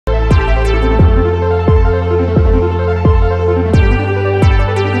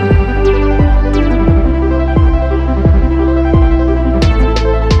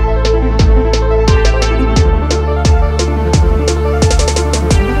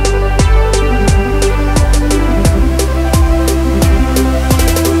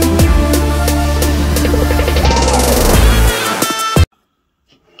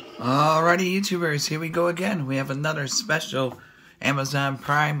YouTubers, here we go again. We have another special Amazon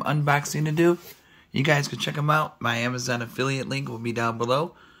Prime unboxing to do. You guys can check them out. My Amazon affiliate link will be down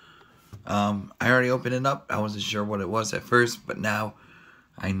below. I already opened it up. I wasn't sure what it was at first, but now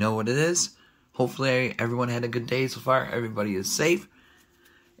I know what it is. Hopefully everyone had a good day so far. Everybody is safe.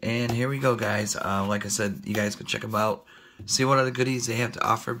 And here we go, guys. Like I said, you guys can check them out. See what other goodies they have to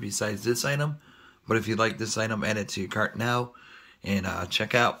offer besides this item. But if you like this item, add it to your cart now. And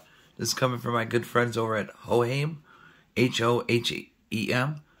check out. This is coming from my good friends over at HoHem.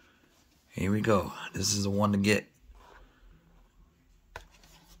 HoHem. Here we go. This is the one to get.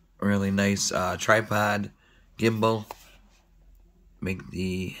 Really nice tripod, gimbal. Make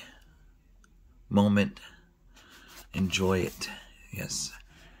the moment. Enjoy it. Yes.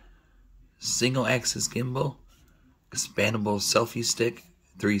 Single axis gimbal. Expandable selfie stick.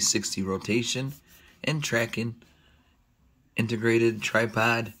 360 rotation. And tracking. Integrated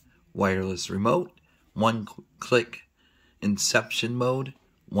tripod. Wireless remote. One-click inception mode.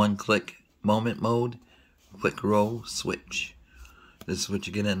 One-click moment mode. Quick roll switch. This is what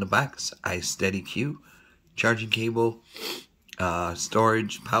you get in the box. iSteady Q. Charging cable.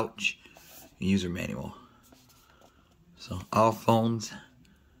 Storage pouch. User manual. So all phones.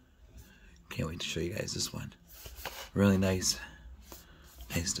 Can't wait to show you guys this one. Really nice.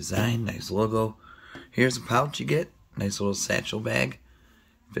 Nice design. Nice logo. Here's a pouch you get. Nice little satchel bag.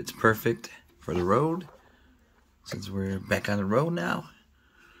 Fits perfect for the road. Since we're back on the road now.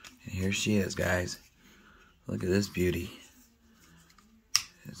 And here she is, guys. Look at this beauty.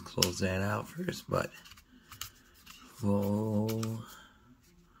 Let's close that out first, but full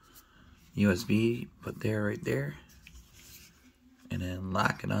USB, put there, right there. And then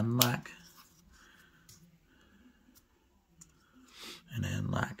lock and unlock. And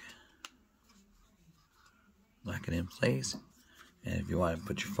then lock. Lock it in place. And if you want to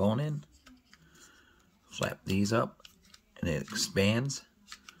put your phone in, flap these up and it expands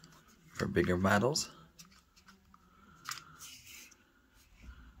for bigger models.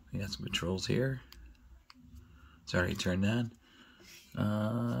 We got some controls here. It's already turned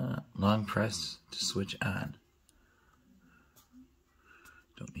on. Long press to switch on.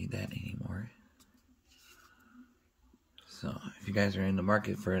 Don't need that anymore. So if you guys are in the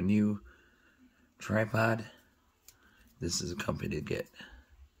market for a new tripod, this is a company to get.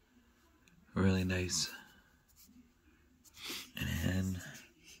 Really nice. And then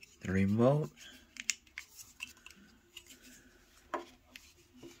the remote.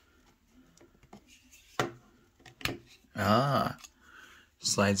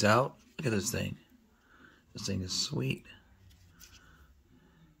 Slides out. Look at this thing. This thing is sweet.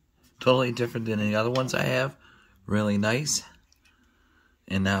 Totally different than the other ones I have. Really nice.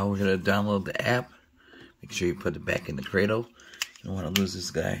 And now we're going to download the app. Make sure you put it back in the cradle. You don't want to lose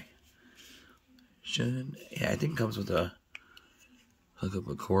this guy. Yeah, I think it comes with a hook up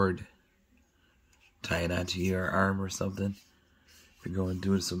a cord. Tie it onto your arm or something. If you're going to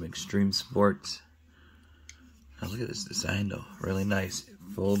do some extreme sports. Now look at this design though. Really nice. It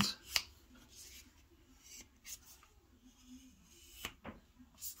folds.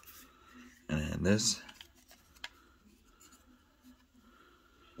 And then this.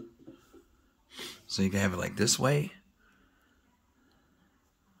 So you can have it like this way.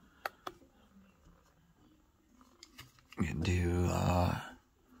 You can do,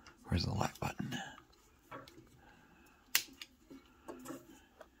 where's the lock button?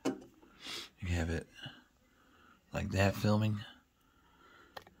 You can have it like that filming.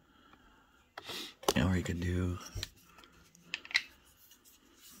 Or you could do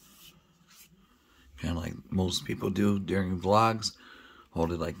kind of like most people do during vlogs.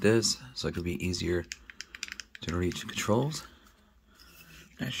 Hold it like this, so it could be easier to reach controls.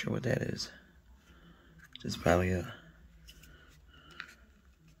 Not sure what that is. Just probably a...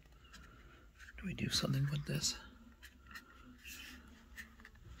 Do we do something with this?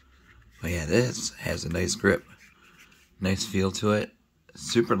 But yeah, this has a nice grip. Nice feel to it.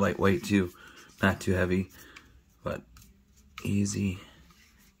 Super lightweight too. Not too heavy. But easy.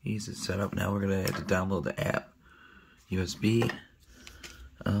 Easy to set up. Now we're going to have to download the app. USB.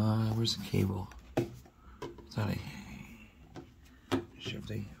 Where's the cable? Sorry.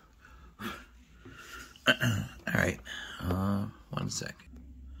 Shifty. Alright. 1 sec.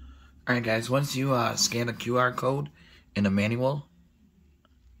 Alright guys, once you scan a QR code in a manual,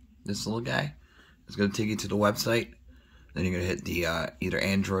 this little guy is going to take you to the website. Then you're going to hit the either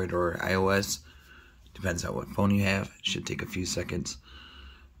Android or iOS. Depends on what phone you have. It should take a few seconds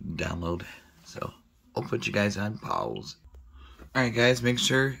to download. So, I'll put you guys on pause. Alright guys, make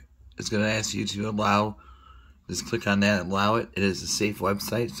sure it's going to ask you to allow Just click on that and allow it. It is a safe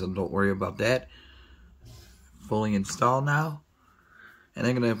website, so don't worry about that. Fully installed now. And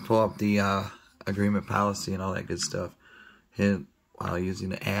I'm going to pull up the agreement policy and all that good stuff. Hit while using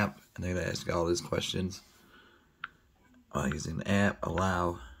the app, and they're going to ask you all these questions. While using the app,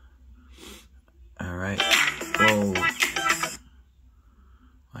 allow. Alright. Whoa.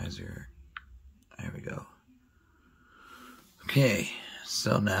 Why is there... There we go. Okay,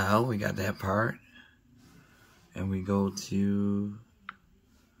 so now we got that part. And we go to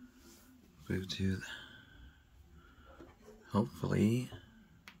Bluetooth. Hopefully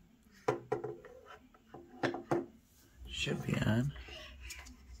should be on.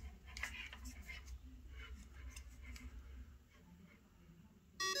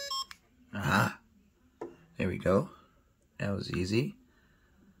 Aha. There we go. That was easy.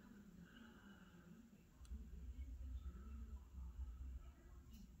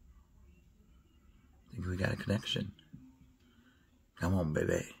 I think we got a connection. Come on,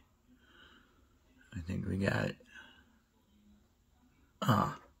 baby. I think we got it.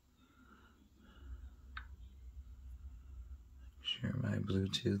 Ah. Sure my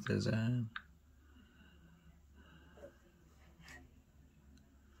Bluetooth is on.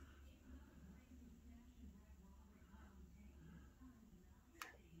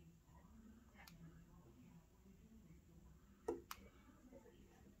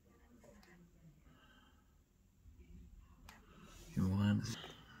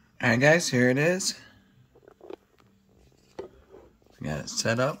 Alright guys, here it is. Got it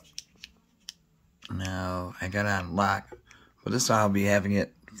set up. Now I got it on lock, but this I'll be having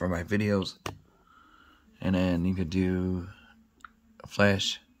it for my videos. And then you could do a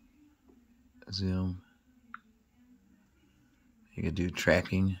flash, zoom. You could do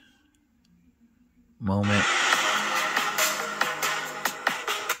tracking, moment.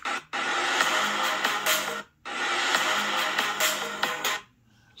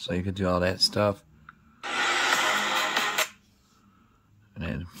 So you could do all that stuff. And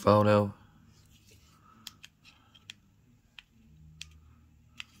then photo.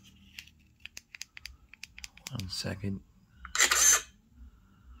 One second.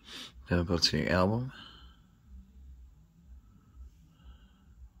 Then go to your album.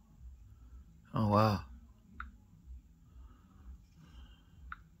 Oh wow.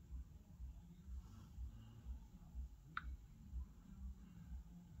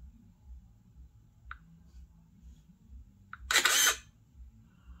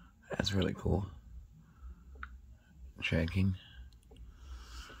 That's really cool. Tracking.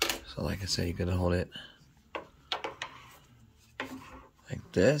 So like I said, you gotta hold it like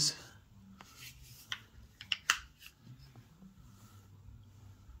this.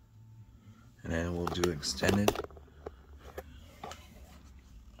 And then we'll do extended.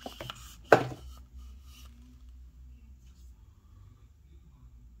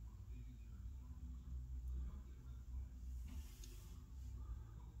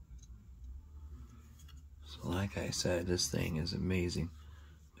 So like I said, this thing is amazing.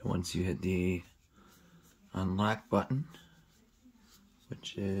 Once you hit the unlock button,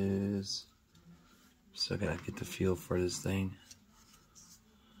 which is, still gotta get the feel for this thing.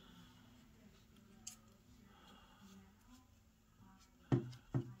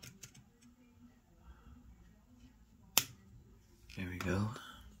 There we go.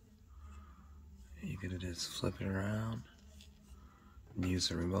 You can just flip it around and use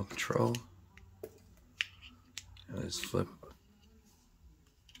the remote control. And just flip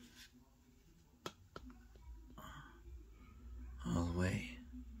all the way.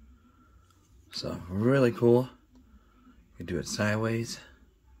 So really cool. You can do it sideways.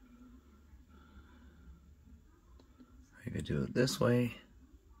 You can do it this way.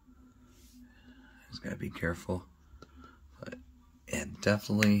 Just gotta be careful. But yeah,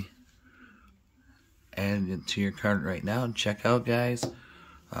 definitely add it to your cart right now and check out, guys.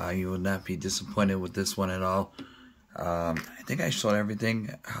 You will not be disappointed with this one at all. I think I showed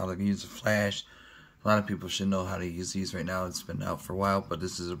everything, how to use a flash. A lot of people should know how to use these right now. It's been out for a while, but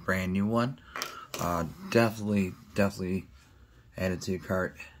this is a brand new one. Definitely add it to your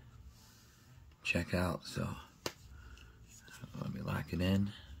cart. Check out. So let me lock it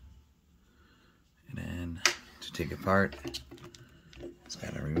in. And then to take it apart, it's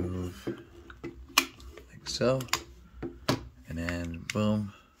got to remove like so. And then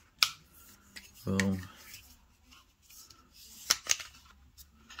boom, boom.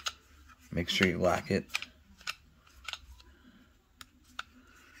 Make sure you lock it.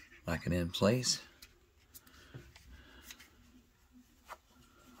 Lock it in place.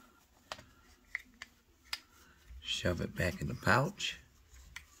 Shove it back in the pouch.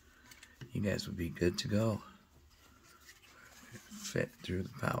 You guys would be good to go. fit through the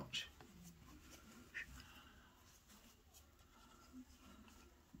pouch.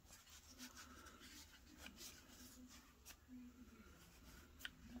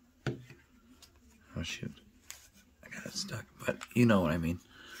 Oh shoot, I got it stuck, but you know what I mean.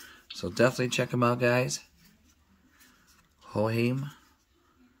 So definitely check them out, guys. HoHem,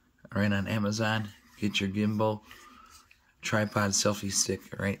 right on Amazon. Get your gimbal tripod selfie stick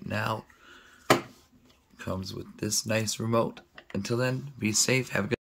right now. Comes with this nice remote. Until then, be safe. Have a good